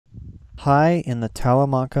High in the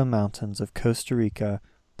Talamanca Mountains of Costa Rica,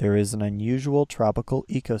 there is an unusual tropical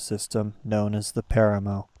ecosystem known as the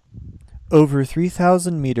Paramo. Over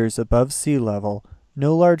 3,000 meters above sea level,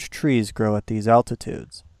 no large trees grow at these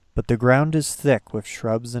altitudes, but the ground is thick with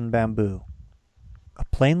shrubs and bamboo. A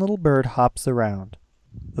plain little bird hops around,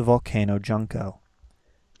 the volcano junco.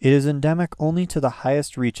 It is endemic only to the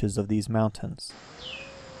highest reaches of these mountains.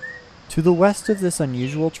 To the west of this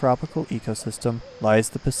unusual tropical ecosystem lies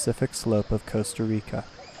the Pacific slope of Costa Rica.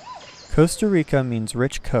 Costa Rica means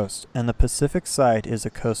rich coast, and the Pacific side is a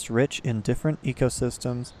coast rich in different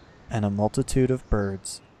ecosystems and a multitude of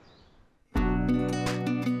birds.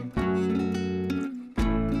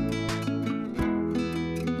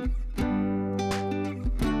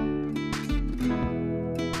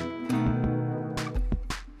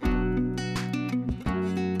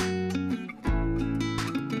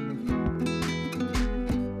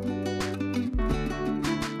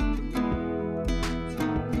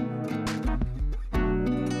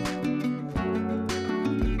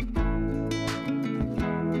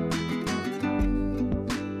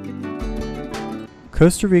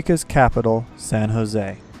 Costa Rica's capital, San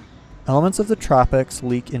Jose. Elements of the tropics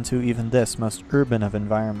leak into even this most urban of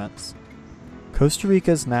environments. Costa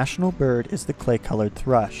Rica's national bird is the clay-colored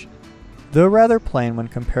thrush. Though rather plain when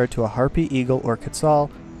compared to a harpy eagle or quetzal,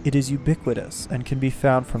 it is ubiquitous and can be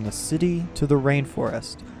found from the city to the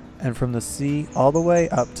rainforest, and from the sea all the way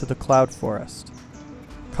up to the cloud forest.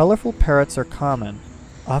 Colorful parrots are common,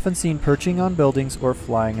 often seen perching on buildings or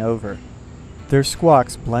flying over, their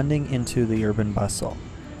squawks blending into the urban bustle.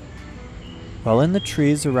 While in the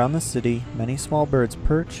trees around the city, many small birds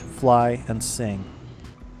perch, fly, and sing.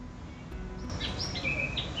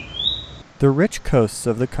 The rich coasts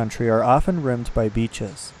of the country are often rimmed by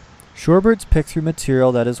beaches. Shorebirds pick through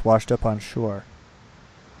material that is washed up on shore,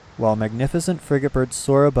 while magnificent frigatebirds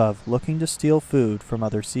soar above, looking to steal food from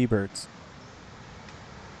other seabirds.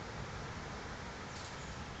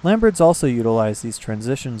 Landbirds also utilize these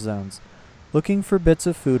transition zones, looking for bits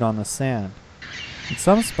of food on the sand. In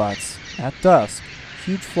some spots, at dusk,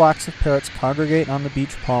 huge flocks of parrots congregate on the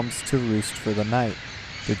beach palms to roost for the night,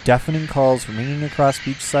 their deafening calls ringing across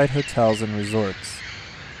beachside hotels and resorts.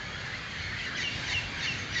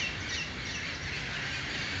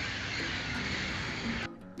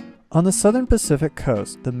 On the southern Pacific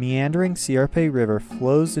coast, the meandering Sierpe River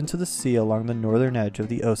flows into the sea along the northern edge of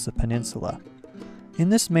the Osa Peninsula. In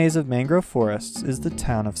this maze of mangrove forests is the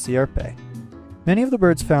town of Sierpe. Many of the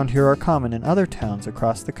birds found here are common in other towns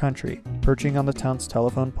across the country, perching on the town's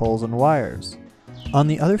telephone poles and wires. On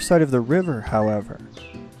the other side of the river, however,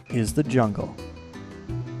 is the jungle.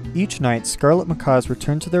 Each night, scarlet macaws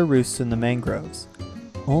return to their roosts in the mangroves.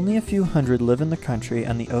 Only a few hundred live in the country,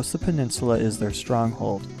 and the Osa Peninsula is their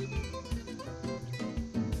stronghold.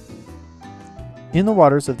 In the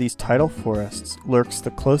waters of these tidal forests lurks the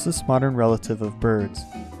closest modern relative of birds,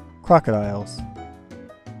 crocodiles.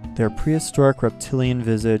 Their prehistoric reptilian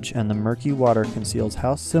visage and the murky water conceals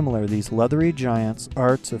how similar these leathery giants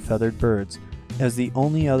are to feathered birds, as the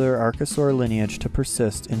only other archosaur lineage to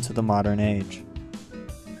persist into the modern age.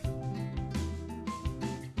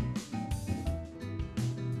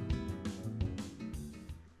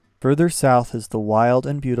 Further south is the wild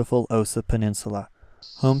and beautiful Osa Peninsula.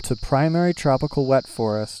 Home to primary tropical wet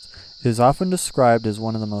forest, it is often described as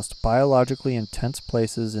one of the most biologically intense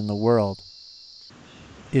places in the world.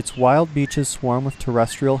 Its wild beaches swarm with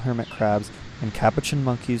terrestrial hermit crabs, and capuchin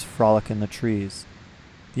monkeys frolic in the trees.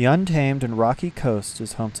 The untamed and rocky coast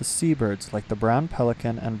is home to seabirds like the brown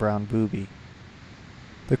pelican and brown booby.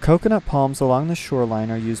 The coconut palms along the shoreline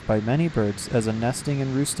are used by many birds as a nesting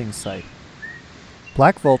and roosting site.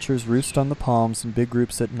 Black vultures roost on the palms in big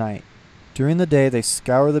groups at night. During the day they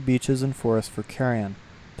scour the beaches and forests for carrion,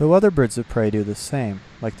 though other birds of prey do the same,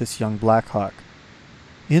 like this young blackhawk.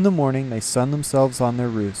 In the morning they sun themselves on their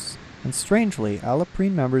roosts, and strangely,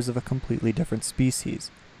 alloprene members of a completely different species,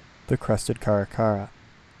 the crested Caracara.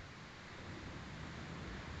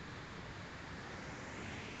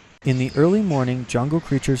 In the early morning, jungle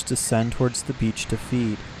creatures descend towards the beach to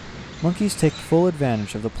feed. Monkeys take full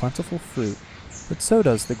advantage of the plentiful fruit, but so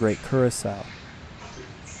does the great curassow.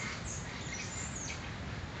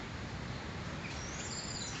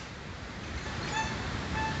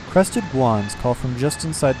 Crested guans call from just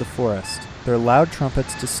inside the forest, their loud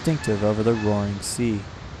trumpets distinctive over the roaring sea.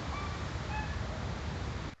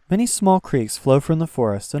 Many small creeks flow from the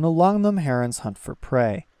forest, and along them herons hunt for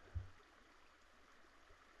prey.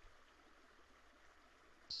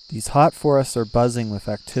 These hot forests are buzzing with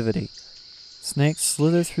activity. Snakes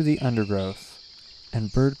slither through the undergrowth,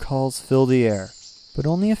 and bird calls fill the air, but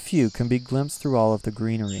only a few can be glimpsed through all of the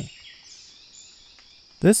greenery.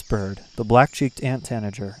 This bird, the black-cheeked ant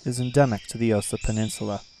tanager, is endemic to the Osa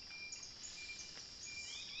Peninsula.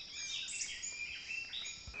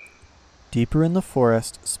 Deeper in the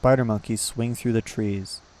forest, spider monkeys swing through the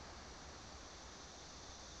trees.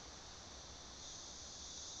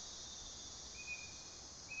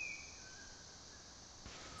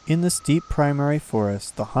 In this deep primary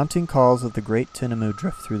forest, the haunting calls of the great tinamou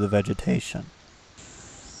drift through the vegetation.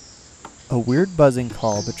 A weird buzzing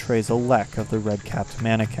call betrays a lek of the red-capped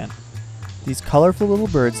manakin. These colorful little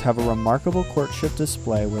birds have a remarkable courtship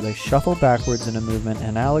display where they shuffle backwards in a movement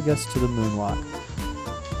analogous to the moonwalk.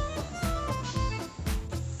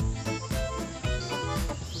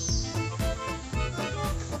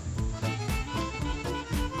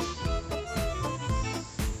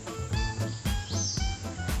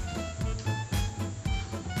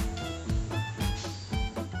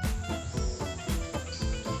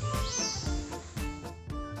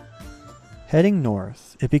 Heading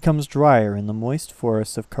north, it becomes drier in the moist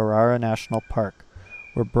forests of Caracara National Park,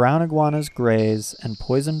 where brown iguanas graze and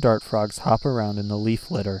poison dart frogs hop around in the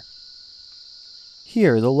leaf litter.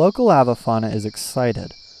 Here, the local avifauna is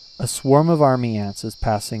excited. A swarm of army ants is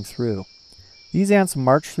passing through. These ants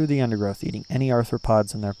march through the undergrowth, eating any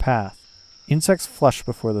arthropods in their path. Insects flush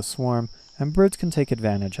before the swarm, and birds can take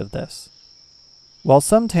advantage of this. While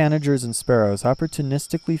some tanagers and sparrows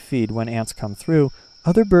opportunistically feed when ants come through,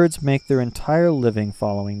 other birds make their entire living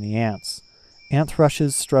following the ants. Ant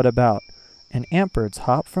thrushes strut about, and antbirds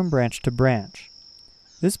hop from branch to branch.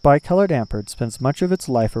 This bicolored antbird spends much of its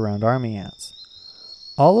life around army ants.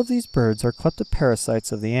 All of these birds are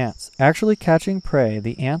kleptoparasites of the ants, actually catching prey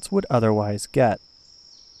the ants would otherwise get.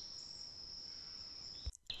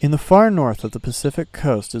 In the far north of the Pacific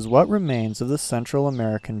coast is what remains of the Central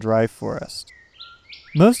American dry forest.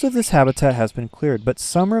 Most of this habitat has been cleared, but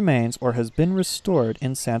some remains or has been restored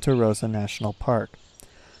in Santa Rosa National Park.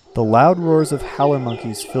 The loud roars of howler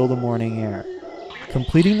monkeys fill the morning air.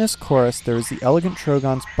 Completing this chorus, there is the elegant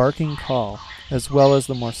trogon's barking call, as well as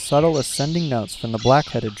the more subtle ascending notes from the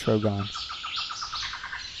black-headed trogon.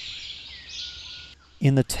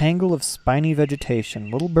 In the tangle of spiny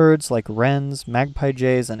vegetation, little birds like wrens, magpie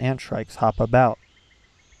jays, and ant shrikes hop about.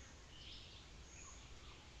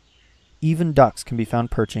 Even ducks can be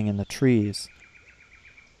found perching in the trees.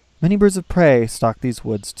 Many birds of prey stalk these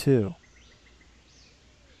woods too.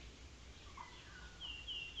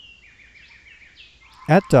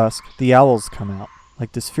 At dusk, the owls come out,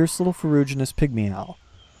 like this fierce little ferruginous pygmy owl,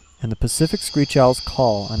 and the Pacific screech owls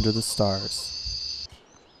call under the stars.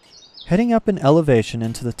 Heading up in elevation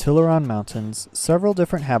into the Tiburon Mountains, several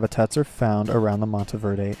different habitats are found around the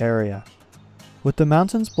Monteverde area. With the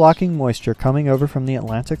mountains blocking moisture coming over from the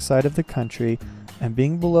Atlantic side of the country and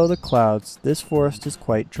being below the clouds, this forest is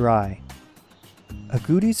quite dry.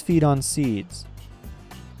 Agoutis feed on seeds.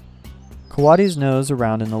 Coatis nose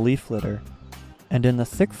around in the leaf litter, and in the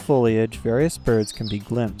thick foliage various birds can be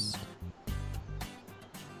glimpsed.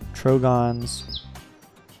 Trogons,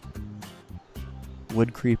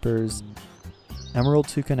 wood creepers, emerald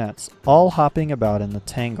toucanets, all hopping about in the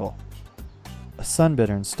tangle. A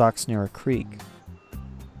sunbittern stalks near a creek.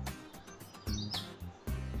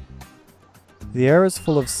 The air is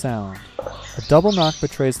full of sound. A double knock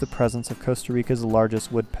betrays the presence of Costa Rica's largest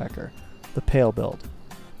woodpecker, the pale-billed.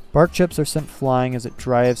 Bark chips are sent flying as it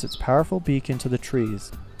drives its powerful beak into the trees,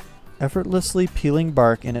 effortlessly peeling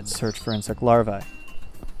bark in its search for insect larvae.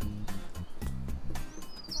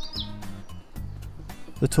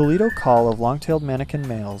 The Toledo call of long-tailed manakin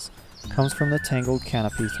males comes from the tangled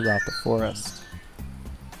canopy throughout the forest.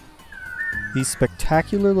 These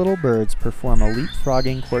spectacular little birds perform a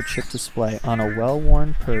leapfrogging courtship display on a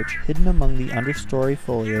well-worn perch hidden among the understory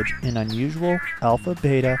foliage in unusual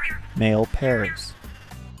alpha-beta male pairs.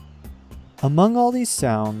 Among all these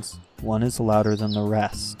sounds, one is louder than the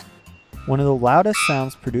rest. One of the loudest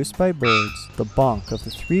sounds produced by birds, the bonk of the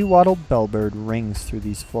three-wattled bellbird, rings through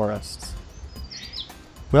these forests.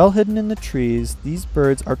 Well hidden in the trees, these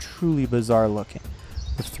birds are truly bizarre looking,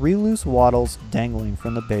 with three loose wattles dangling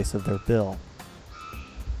from the base of their bill.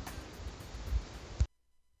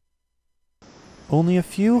 Only a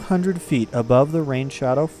few hundred feet above the rain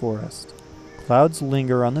shadow forest, clouds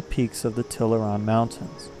linger on the peaks of the Tiburon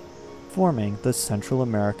Mountains, forming the Central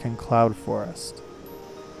American cloud forest.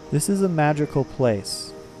 This is a magical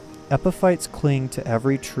place. Epiphytes cling to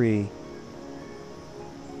every tree.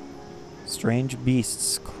 Strange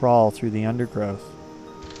beasts crawl through the undergrowth,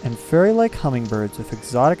 and fairy-like hummingbirds with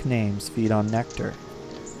exotic names feed on nectar.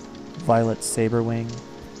 Violet saberwing,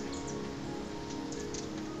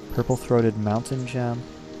 purple-throated mountain gem,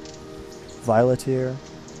 violet ear,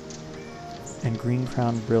 and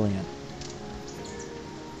green-crowned brilliant.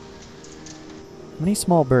 many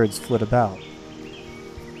small birds flit about.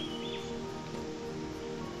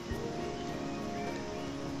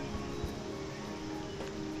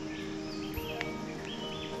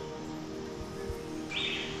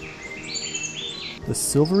 The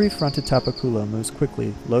silvery-fronted tapaculo moves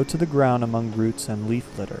quickly, low to the ground among roots and leaf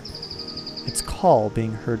litter, its call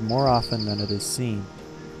being heard more often than it is seen.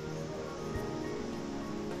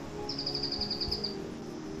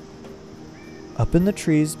 Up in the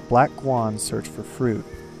trees, black guans search for fruit.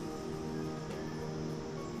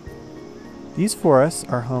 These forests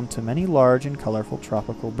are home to many large and colorful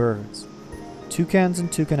tropical birds. Toucans and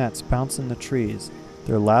toucanettes bounce in the trees,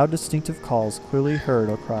 their loud, distinctive calls clearly heard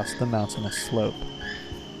across the mountainous slope.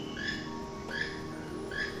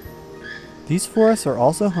 These forests are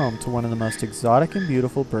also home to one of the most exotic and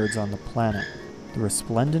beautiful birds on the planet, the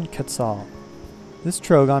resplendent quetzal. This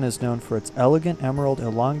trogon is known for its elegant emerald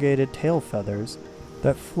elongated tail feathers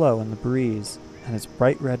that flow in the breeze and its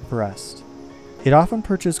bright red breast. It often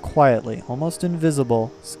perches quietly, almost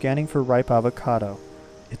invisible, scanning for ripe avocado,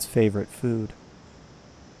 its favorite food.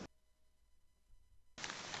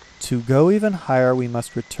 To go even higher, we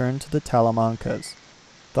must return to the Talamancas.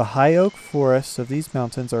 The high oak forests of these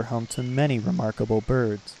mountains are home to many remarkable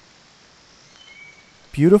birds.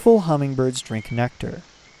 Beautiful hummingbirds drink nectar,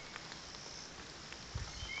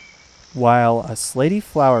 while a slaty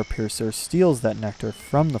flower piercer steals that nectar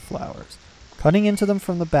from the flowers, cutting into them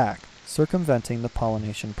from the back, circumventing the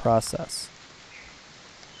pollination process.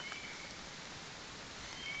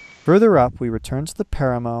 Further up, we return to the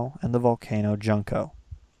Paramo and the volcano Junco.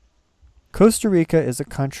 Costa Rica is a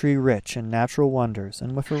country rich in natural wonders,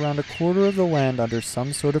 and with around a quarter of the land under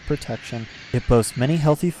some sort of protection, it boasts many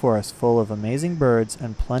healthy forests full of amazing birds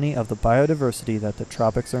and plenty of the biodiversity that the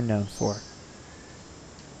tropics are known for.